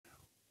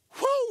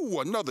Ooh,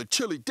 another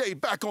chilly day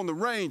back on the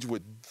range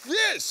with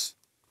this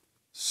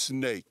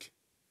snake.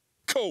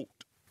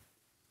 Colt.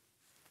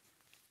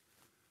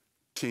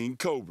 King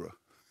Cobra.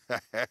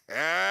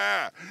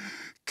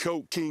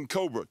 Colt King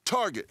Cobra.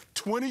 Target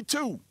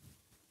 22.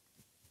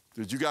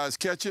 Did you guys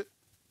catch it?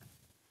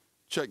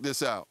 Check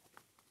this out.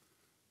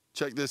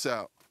 Check this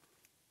out.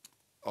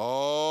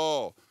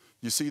 Oh,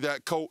 you see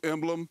that Colt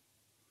emblem?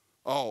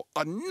 Oh,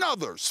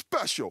 another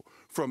special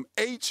from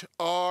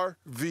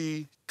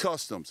HRV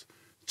Customs.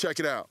 Check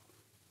it out.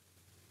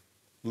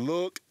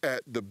 Look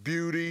at the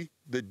beauty,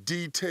 the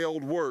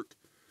detailed work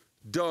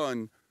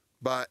done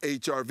by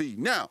HRV.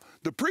 Now,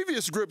 the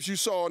previous grips you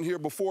saw in here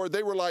before,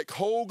 they were like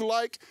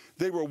Hogue-like.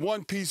 They were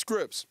one-piece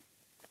grips.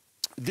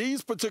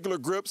 These particular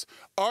grips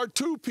are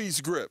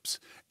two-piece grips,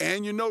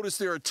 and you notice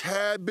they're a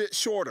tad bit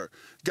shorter.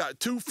 Got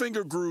two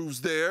finger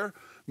grooves there,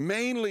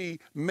 mainly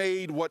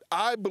made what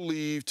I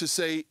believe to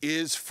say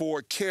is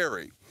for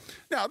carry.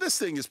 Now, this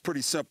thing is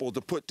pretty simple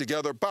to put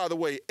together. By the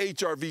way,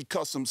 HRV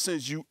Custom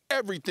sends you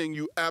everything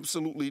you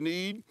absolutely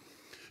need.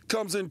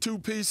 Comes in two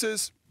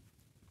pieces.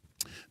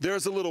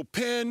 There's a little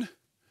pin,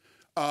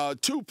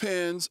 two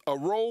pins, a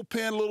roll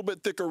pin, a little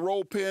bit thicker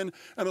roll pin,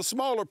 and a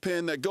smaller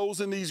pin that goes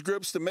in these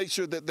grips to make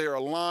sure that they're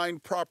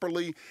aligned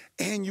properly,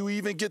 and you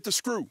even get the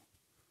screw.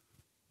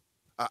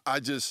 I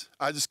just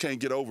can't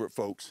get over it,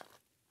 folks.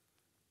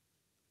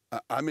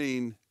 I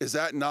mean, is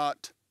that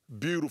not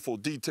beautiful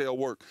detail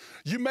work?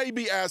 You may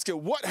be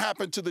asking, what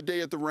happened to the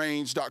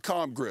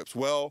dayattherange.com grips?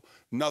 Well,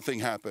 nothing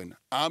happened.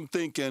 I'm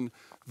thinking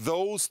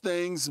those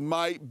things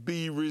might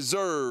be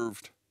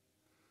reserved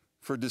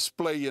for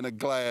display in a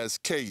glass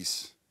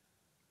case.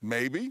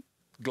 Maybe,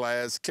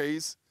 glass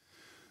case.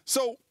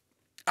 So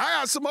I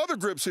got some other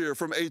grips here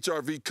from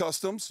HRV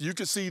Customs. You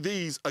can see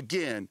these,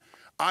 again,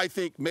 I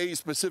think made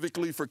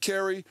specifically for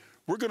carry.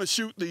 We're gonna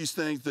shoot these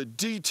things. The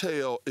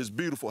detail is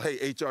beautiful. Hey,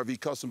 HRV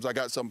Customs, I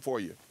got something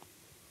for you.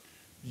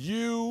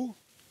 You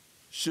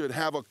should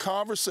have a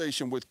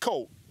conversation with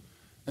Colt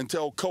and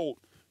tell Colt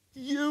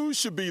you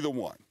should be the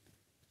one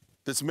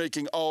that's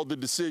making all the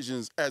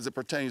decisions as it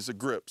pertains to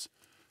grips.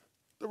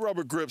 The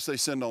rubber grips they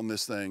send on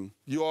this thing,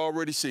 you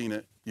already seen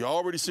it. You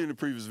already seen the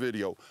previous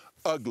video.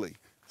 Ugly.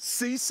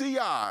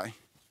 CCI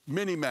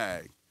Mini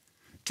Mag.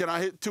 Can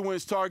I hit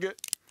 2-inch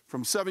target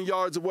from 7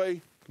 yards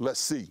away? Let's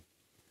see.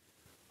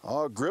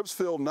 Oh, grips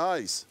feel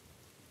nice.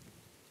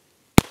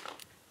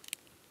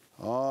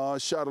 Oh,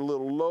 shot a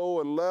little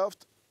low and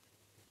left.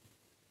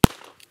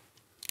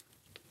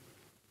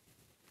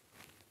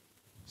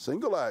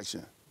 Single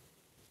action.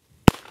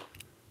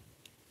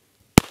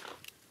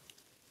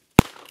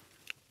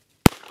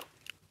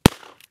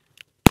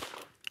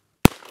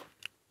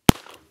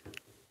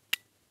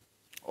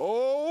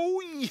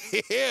 Oh,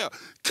 yeah,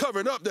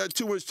 covering up that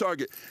 2-inch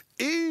target.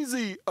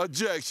 Easy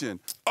ejection.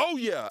 Oh,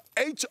 yeah,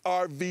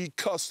 HRV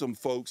Custom,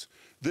 folks.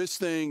 This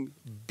thing,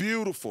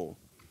 beautiful,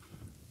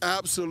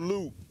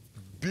 absolute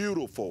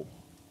beautiful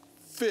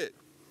fit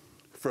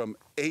from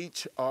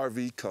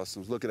HRV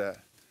Customs. Look at that,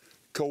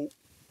 Colt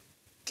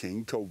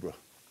King Cobra.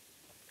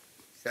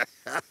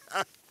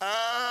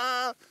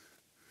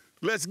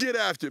 Let's get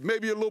after it,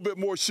 maybe a little bit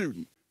more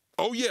shooting.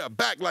 Oh yeah,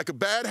 back like a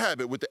bad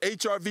habit with the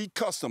HRV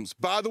Customs.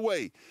 By the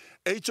way,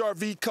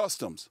 HRV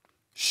Customs,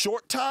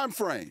 short time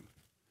frame.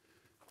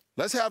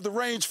 Let's have the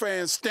range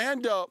fans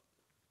stand up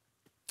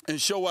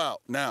and show out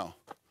now.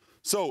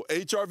 So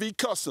HRV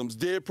Customs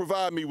did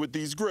provide me with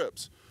these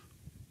grips,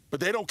 but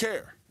they don't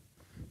care.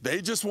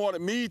 They just wanted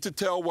me to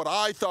tell what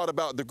I thought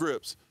about the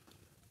grips.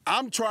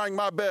 I'm trying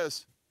my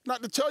best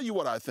not to tell you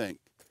what I think.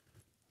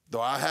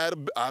 Though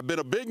I've been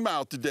a big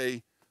mouth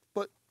today,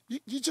 but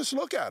you just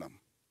look at them.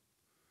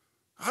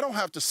 I don't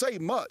have to say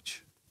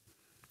much.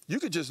 You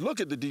could just look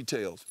at the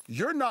details.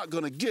 You're not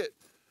gonna get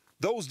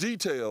those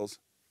details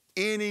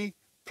any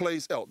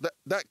place else.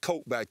 That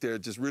Colt back there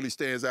just really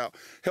stands out.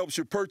 Helps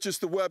you purchase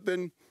the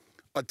weapon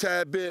a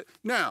tad bit.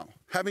 Now,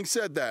 having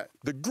said that,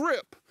 the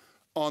grip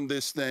on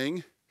this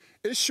thing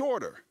is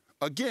shorter.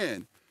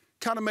 Again,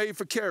 kind of made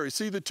for carry.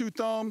 See the two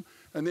thumb,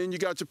 and then you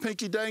got your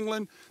pinky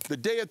dangling. The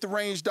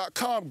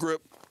dayattherange.com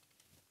grip,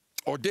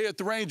 or Day at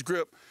the Range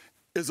grip,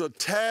 is a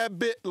tad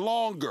bit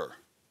longer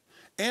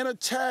and a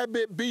tad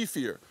bit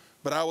beefier.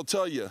 But I will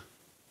tell you,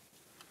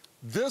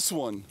 this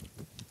one,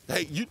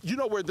 hey, you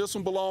know where this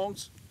one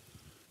belongs?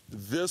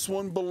 This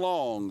one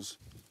belongs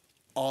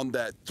on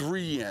that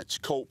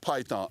 3-inch Colt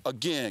Python.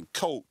 Again,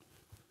 Colt,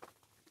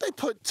 they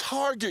put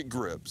target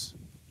grips,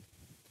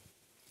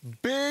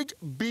 big,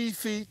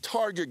 beefy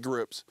target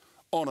grips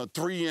on a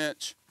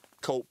 3-inch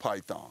Colt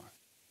Python.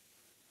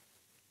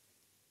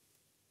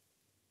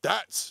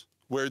 That's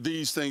where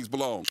these things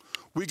belong.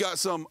 We got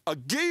some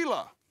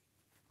Aguila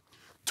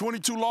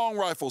 22 long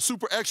rifle,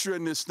 super extra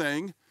in this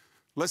thing.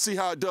 Let's see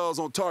how it does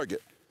on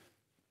target.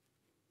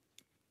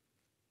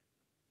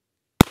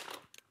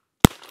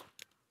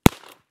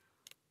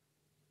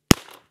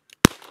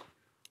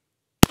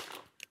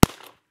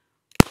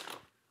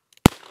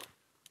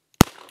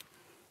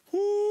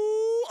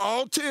 Ooh,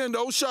 all 10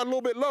 though, shot a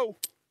little bit low.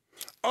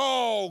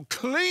 Oh,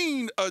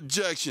 clean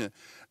ejection.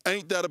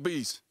 Ain't that a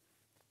beast?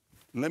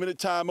 limited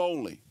time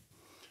only.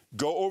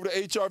 Go over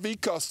to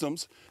HRV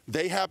Customs.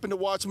 They happened to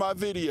watch my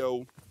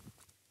video,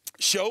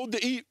 showed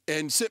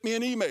and sent me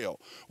an email.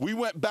 We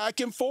went back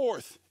and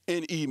forth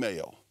in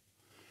email.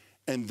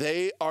 And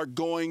they are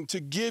going to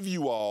give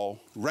you all,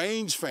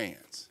 range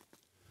fans,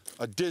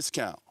 a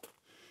discount.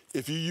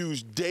 If you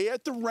use Day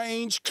at the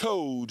Range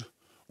code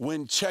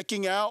when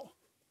checking out,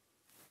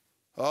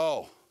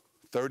 oh,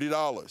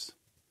 $30.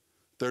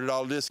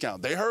 $30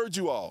 discount. They heard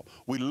you all.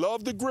 We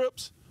love the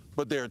grips,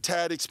 but they're a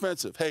tad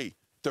expensive. Hey,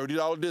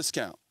 $30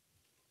 discount.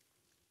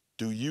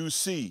 Do you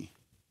see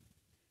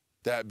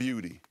that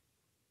beauty?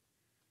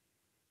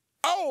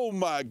 Oh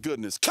my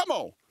goodness, come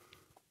on.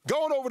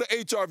 Going over to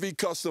HRV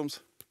Customs,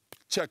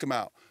 check them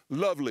out.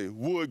 Lovely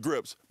wood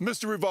grips.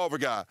 Mr. Revolver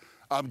Guy,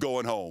 I'm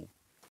going home.